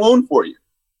open wound for you.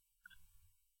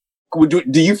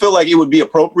 Do you feel like it would be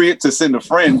appropriate to send a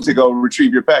friend to go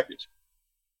retrieve your package?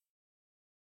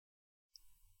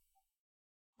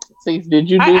 See, did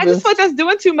you do this? I just feel like that's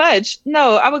doing too much.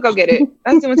 No, I would go get it.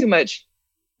 That's doing too much.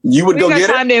 You would go get it? We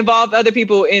got time to involve other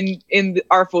people in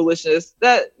our foolishness.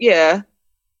 Yeah.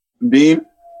 Beam?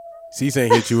 Cease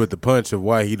ain't hit you with the punch of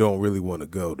why he don't really want to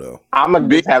go, though. I'm going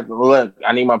to just have to look.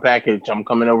 I need my package. I'm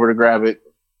coming over to grab it.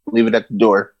 Leave it at the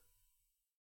door.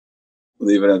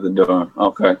 Leave it at the door.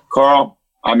 Okay. Carl,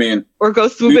 I mean... Or go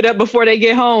swoop it up before they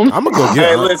get home. I'm going to go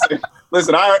get it. Hey,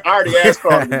 listen, I already asked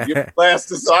Carl to get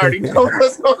glasses. I already know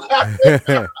what's going to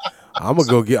happen. I'm going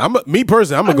to go get... Me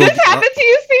personally, I'm going to go... This happened to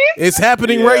you, Steve? It's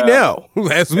happening right now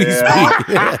as we speak.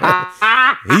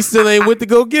 He still ain't went to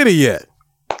go get it yet.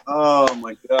 Oh,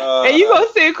 my God. And you going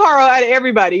to send Carl out of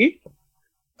everybody.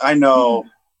 I know.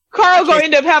 Carl going to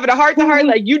end up having a heart-to-heart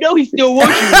like, he still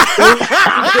wants you.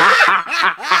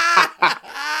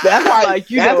 That's why, like,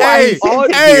 you that's know, why Hey, he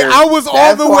sent hey, here. I was all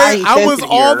That's the why way. he I sent was it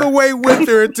all here. the way with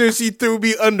her until she threw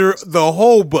me under the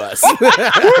whole bus.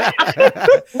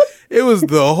 It was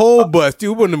the whole bus,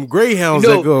 dude. One of them greyhounds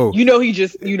that go. you know, he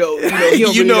just, he don't You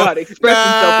really know know- how to express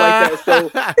himself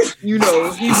like that. So, he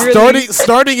really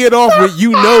Starting it off with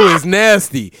is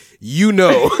nasty.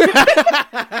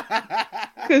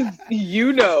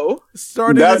 because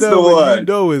Starting That's it the off with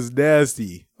one. is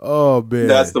nasty. Oh man,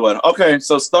 That's the one. Okay,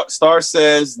 so Star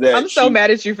says that I'm so mad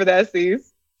at you for that, Steve.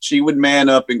 she would man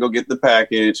up and go get the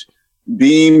package.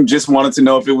 Beam just wanted to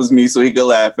know if it was me so he could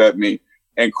laugh at me.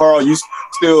 And Carl, you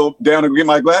still down to get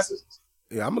my glasses?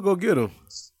 yeah. I'm gonna go get him.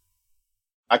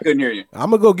 I couldn't hear you.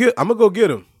 I'm gonna go get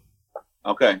him.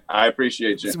 Okay, I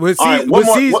appreciate you. What All right, one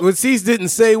more. What Cease didn't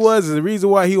say was the reason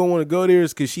why he don't want to go there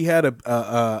is because she had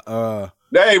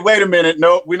Hey, wait a minute.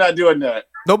 No, we're not doing that.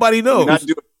 nobody knows. We're not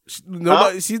doing.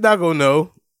 Nobody. She's not gonna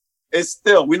know. It's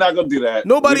still. We're not gonna do that.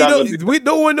 Nobody We're not knows. gonna do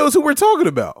No one knows who we're talking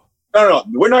about. No.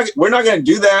 We're not gonna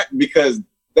do that because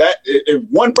that if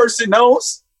one person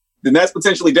knows, then that's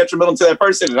potentially detrimental to that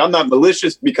person, and I'm not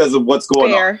malicious because of what's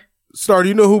going on. Fair. Star, do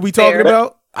you know who we talking Fair.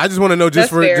 about? I just want to know That's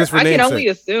fair. just for I can name's only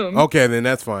sake. assume. Okay, then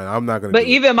that's fine. I'm not gonna. But do it.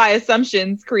 even my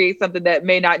assumptions create something that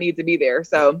may not need to be there.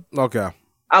 So Okay.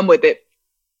 I'm with it.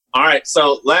 All right,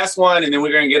 so last one, and then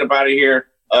we're gonna get up out of here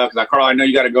because Carl, I know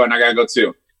you got to go, and I gotta go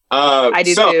too. I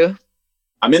do too.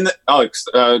 I'm in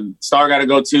the Star got to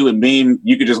go too, and Beam,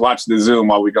 you could just watch the Zoom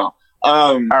while we go.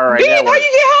 All right. Beam, that how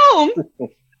you get home?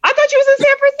 I thought you was in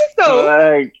San Francisco.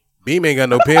 Like, Beam ain't got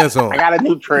no pants on. I got a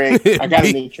new trick. Beam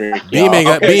ain't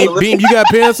got Okay, Beam. Beam, you got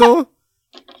pants on?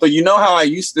 So you know how I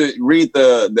used to read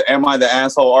the "Am I the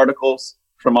Asshole" articles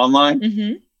from online?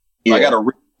 Mm-hmm. So I got a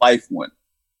real life one.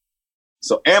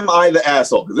 So am I the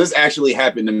asshole? Because this actually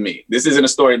happened to me. This isn't a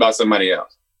story about somebody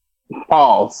else.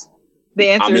 Pause. The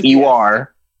answer is You yes.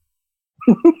 are.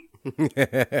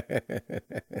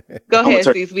 Go ahead,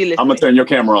 turn- Steve. We listen. I'm gonna turn your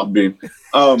camera off, Beam.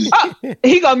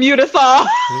 He gonna mute us all.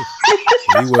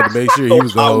 He wanted to make sure he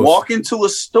was the I host. walk into a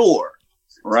store,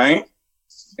 right?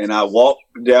 And I walk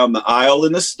down the aisle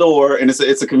in the store, and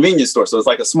it's a convenience store, so it's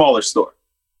like a smaller store.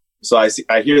 So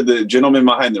I hear the gentleman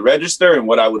behind the register, and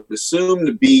what I would assume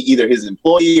to be either his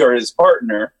employee or his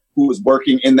partner who was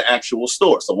working in the actual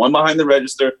store. So one behind the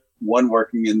register, one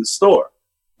working in the store.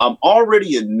 I'm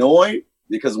already annoyed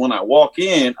because when I walk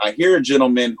in, I hear a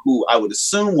gentleman who I would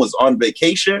assume was on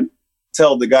vacation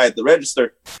tell the guy at the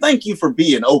register, "Thank you for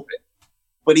being open."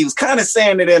 But he was kind of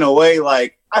saying it in a way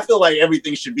like, I feel like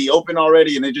everything should be open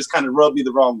already, and it just kind of rubbed me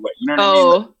the wrong way. You know what I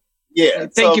mean? Like, yeah.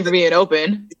 Thank you for being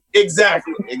open.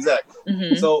 Exactly.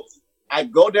 Mhm. So I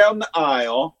go down the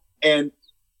aisle and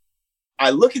I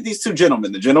look at these two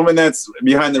gentlemen, the gentleman that's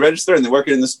behind the register and they're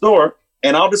working in the store,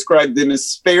 and I'll describe them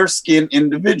as fair-skinned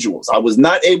individuals. I was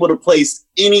not able to place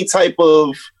any type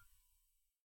of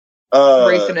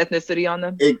Race and ethnicity on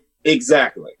them.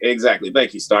 Exactly.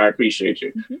 Thank you, Star. I appreciate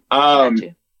you. Mhm.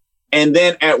 Gotcha. And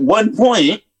then at one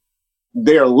point,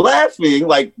 they're laughing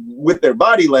like with their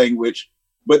body language,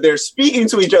 but they're speaking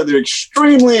to each other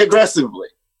extremely aggressively.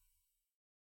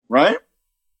 Right?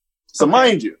 So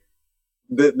mind you,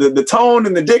 the tone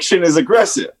and the diction is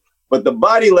aggressive, but the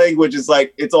body language is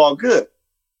like, it's all good.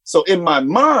 So in my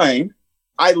mind,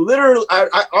 I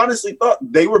honestly thought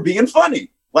they were being funny,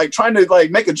 like trying to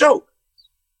like make a joke.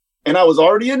 And I was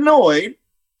already annoyed.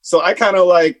 So I kind of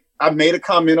like, I made a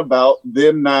comment about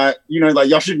them not, like,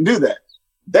 y'all shouldn't do that.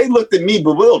 They looked at me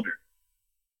bewildered.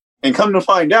 And come to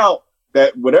find out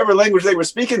that whatever language they were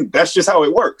speaking, that's just how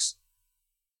it works.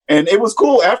 And it was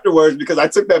cool afterwards because I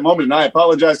took that moment and I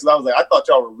apologized because I was like, I thought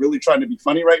y'all were really trying to be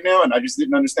funny right now. And I just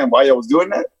didn't understand why y'all was doing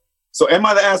that. So am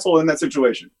I the asshole in that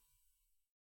situation?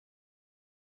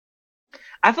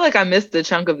 I feel like I missed a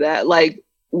chunk of that. Like,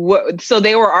 what? So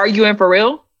they were arguing for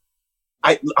real?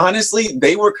 Honestly,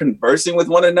 they were conversing with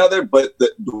one another, but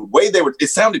the way it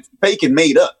sounded fake and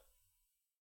made up.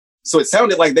 So it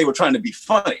sounded like they were trying to be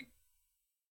funny.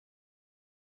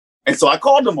 And so I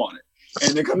called them on it.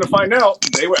 And then come to find out,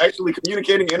 they were actually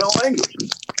communicating in a language.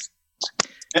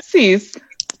 Cease.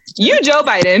 You Joe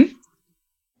Biden.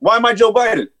 Why am I Joe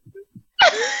Biden?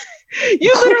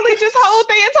 You literally just hold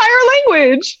the entire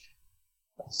language.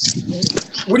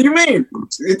 What do you mean?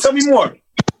 Tell me more.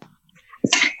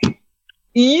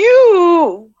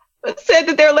 You said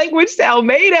that their language sound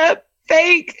made up,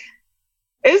 fake.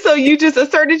 And so you just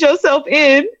asserted yourself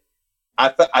in.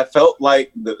 I felt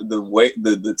like the way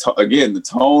the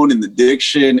tone and the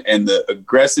diction and the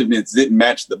aggressiveness didn't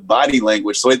match the body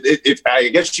language. So if I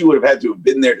guess you would have had to have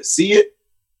been there to see it,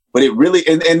 but it really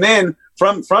and then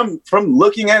from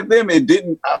looking at them, it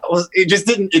didn't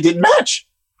match.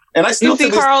 And I still see,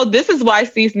 Carl, this is why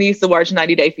Cease needs to watch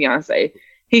 90 Day Fiancé.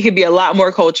 He could be a lot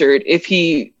more cultured if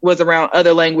he was around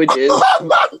other languages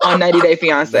on 90 Day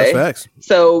Fiancé. That's facts.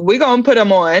 So we're going to put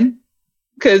him on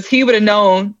because he would have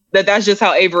known that that's just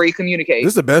how Avery communicates.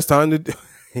 This is the best time to do.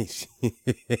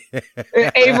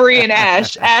 Avery and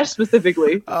Ash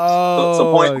specifically. Oh,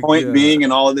 so point being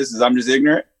in all of this is I'm just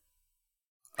ignorant.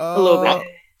 A little bit.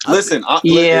 Listen,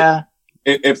 yeah.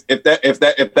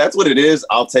 If that's what it is,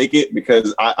 I'll take it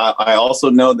because I also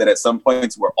know that at some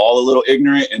points we're all a little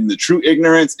ignorant, and the true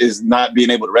ignorance is not being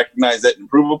able to recognize that and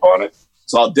improve upon it.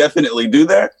 So I'll definitely do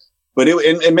that. But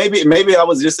maybe I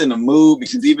was just in the mood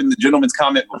because even the gentleman's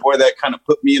comment before that kind of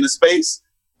put me in a space.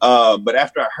 But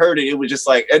after I heard it, it was just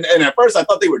like, and at first I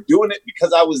thought they were doing it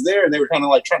because I was there and they were kind of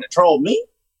like trying to troll me.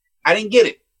 I didn't get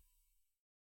it.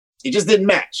 It just didn't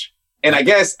match. And I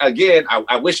guess, again,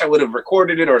 I wish I would have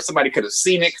recorded it or somebody could have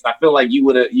seen it because I feel like you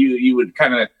would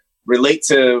kind of relate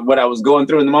to what I was going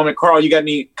through in the moment. Carl, you got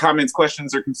any comments,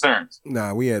 questions, or concerns?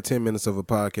 Nah, we had 10 minutes of a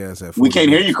podcast at 40 We can't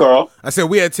hear you, Carl. I said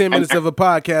we had 10 minutes of a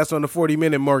podcast on the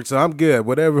 40-minute mark, so I'm good.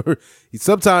 Whatever.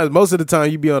 Sometimes, most of the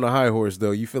time, you be on a high horse,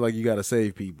 though. You feel like you got to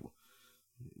save people.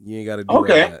 You ain't got to do all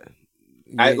that.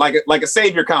 Like a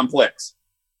savior complex.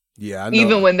 Yeah, I know.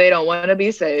 Even when they don't want to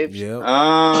be saved. Yeah.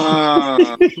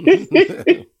 I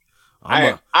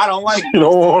don't like You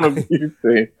don't want to be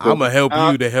saved. I'm going to help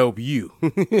you to help you.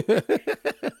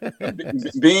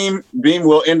 Beam,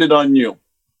 we'll end it on you.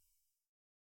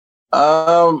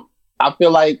 I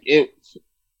feel like it's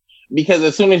because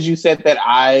as soon as you said that,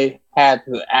 I had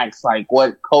to ask, like,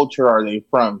 what culture are they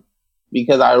from?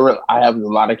 Because I have a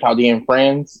lot of Chaldean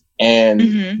friends, and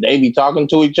they be talking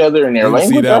to each other in their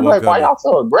language. I'm like, why y'all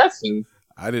so aggressive?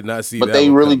 I did not see but that. But they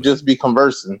really coming. just be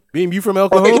conversing. Beam, you from El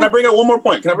Cajon? Okay, can I bring up one more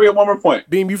point?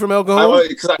 Beam, you from El Cajon?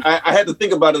 Because I had to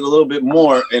think about it a little bit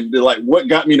more and be like, what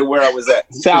got me to where I was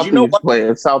at? Southeast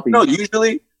player, Southeast. No,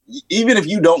 usually, even if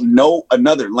you don't know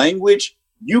another language,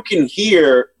 you can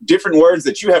hear different words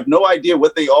that you have no idea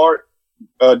what they are,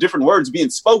 different words being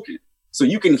spoken. So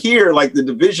you can hear like the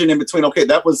division in between, okay,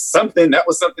 that was something.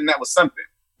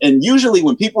 And usually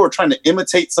when people are trying to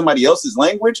imitate somebody else's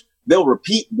language, they'll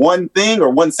repeat one thing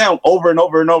or one sound over and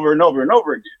over and over and over and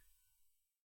over again.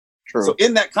 True. So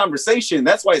in that conversation,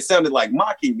 that's why it sounded like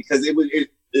mocking, because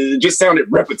it just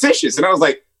sounded repetitious. And I was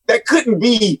like, that couldn't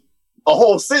be a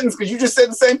whole sentence because you just said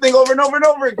the same thing over and over and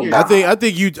over again. I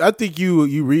think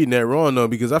you reading that wrong though,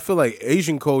 because I feel like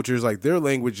Asian cultures, like their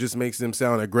language just makes them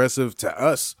sound aggressive to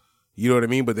us. You know what I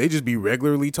mean? But they just be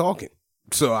regularly talking.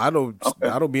 So I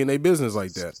don't be in their business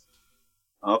like that.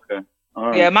 Okay. All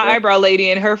right. Yeah, my eyebrow lady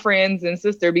and her friends and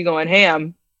sister be going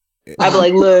ham. I'd be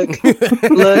like, look,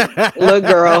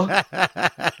 girl.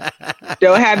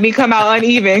 Don't have me come out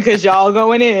uneven because y'all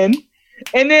going in.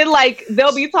 And then like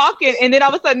they'll be talking and then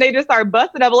all of a sudden they just start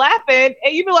busting up laughing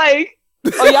and you be like,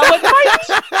 oh, y'all wasn't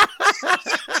fighting?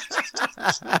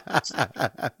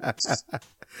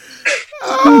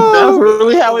 That's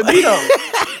really how it be though.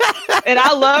 And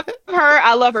I love her.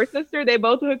 I love her sister. They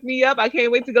both hooked me up. I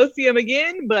can't wait to go see them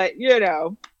again. But there's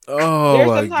some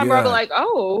time where I'm like,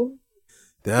 oh,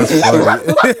 that's funny.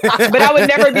 But I would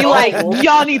never be like,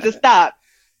 y'all need to stop.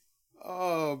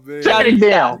 Oh man, shut it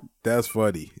down. That's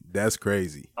funny. That's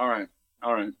crazy. All right.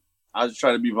 I was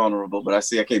trying to be vulnerable, but I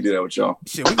see I can't do that with y'all.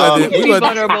 Shit, we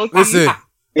vulnerable. Listen,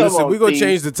 we're gonna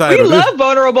change the title. We love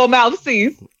vulnerable mouth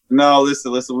Cease. No,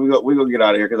 listen. We gonna get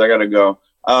out of here because I gotta go.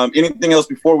 Anything else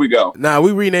before we go? Nah,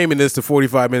 we renaming this to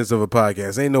 45 minutes of a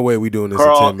podcast. Ain't no way we doing this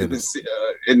Carl, in 10 minutes.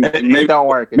 Maybe don't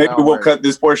work. Maybe we'll cut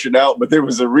this portion out, but there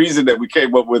was a reason that we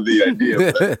came up with the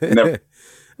idea.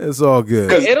 It's all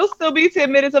good. It'll still be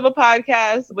 10 minutes of a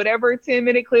podcast. Whatever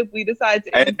 10-minute clip we decide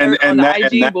to insert on the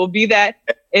IG will be that.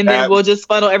 And then we'll just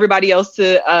funnel everybody else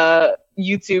to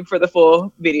YouTube for the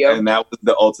full video. And that was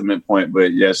the ultimate point.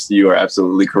 But yes, you are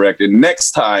absolutely correct. And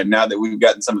next time, now that we've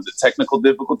gotten some of the technical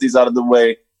difficulties out of the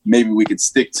way, maybe we could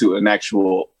stick to an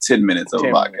actual 10 minutes of a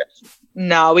podcast.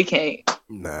 No, we can't.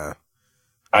 Nah.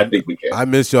 I think we can. I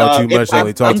miss y'all too much.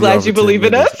 I'm glad you believe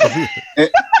in us.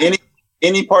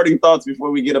 Any parting thoughts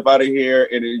before we get up out of here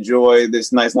and enjoy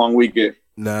this nice long weekend?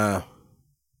 Nah.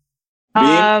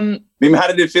 Beam, how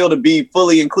did it feel to be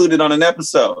fully included on an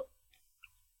episode?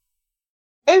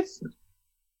 It's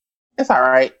all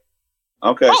right.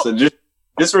 Okay, so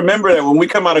just remember that when we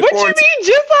come out of quarantine. What you mean,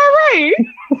 just all right?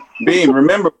 Beam,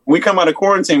 remember, when we come out of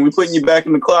quarantine, we putting you back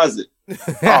in the closet.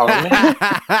 Oh, man.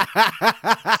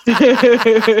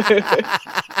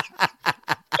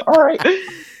 All right.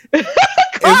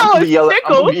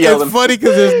 It's funny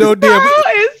because there's no damn.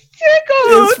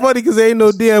 It's funny because there ain't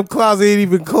no damn closet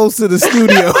even close to the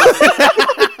studio.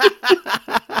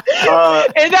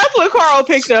 And that's what Carl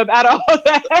picked up out of all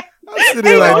that. I'm sitting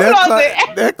there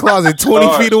like that closet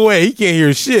 20 feet away. He can't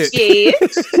hear shit. Yeah.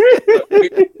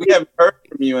 we haven't heard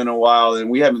from you in a while, and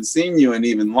we haven't seen you in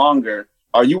even longer.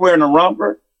 Are you wearing a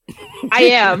romper? I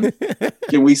am.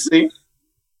 Can we see?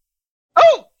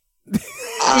 Oh!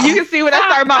 You can see when I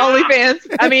start my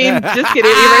OnlyFans. I mean, just kidding.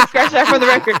 Erase scratch that for the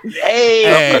record.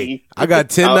 Hey, I got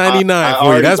 $10.99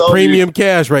 for you. That's premium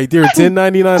cash right there.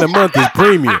 $10.99 a month is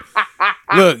premium.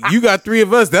 Look, you got 3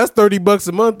 of us. That's $30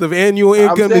 a month of annual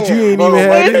income that you ain't even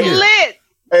had. It's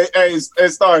lit. Hey,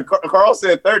 sorry. Carl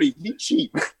said 30. He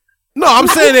cheap. No, I'm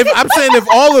saying if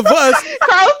all of us.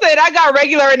 Carl said I got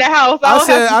regular in the house.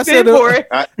 I said for it.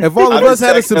 If all of us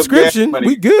had a subscription,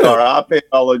 we good. All right, I'll pay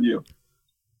all of you.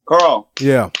 Carl.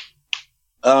 Yeah.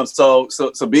 So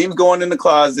Beam's going in the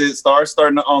closet.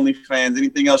 Starting the OnlyFans.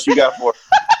 Anything else you got for us?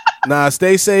 Nah,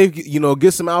 stay safe.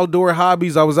 Get some outdoor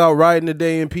hobbies. I was out riding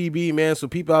today in PB, man. So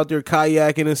people out there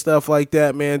kayaking and stuff like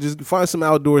that, man. Just find some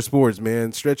outdoor sports,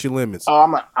 man. Stretch your limits.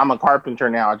 Oh, I'm a carpenter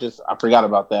now. I forgot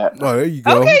about that. Oh, there you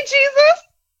go. Okay, Jesus.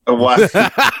 What?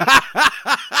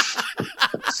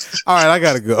 All right, I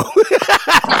gotta go.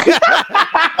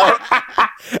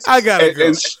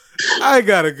 I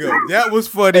gotta go. That was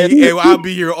funny. And I'll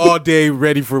be here all day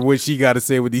ready for what she got to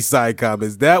say with these side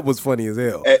comments. That was funny as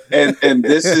hell. And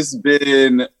this has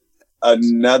been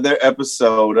another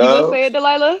episode You of gonna say it,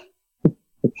 Delilah?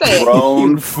 Say it.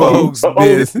 Grown Folks Folks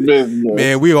business.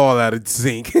 Man, we all out of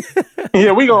sync.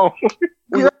 Yeah, we go.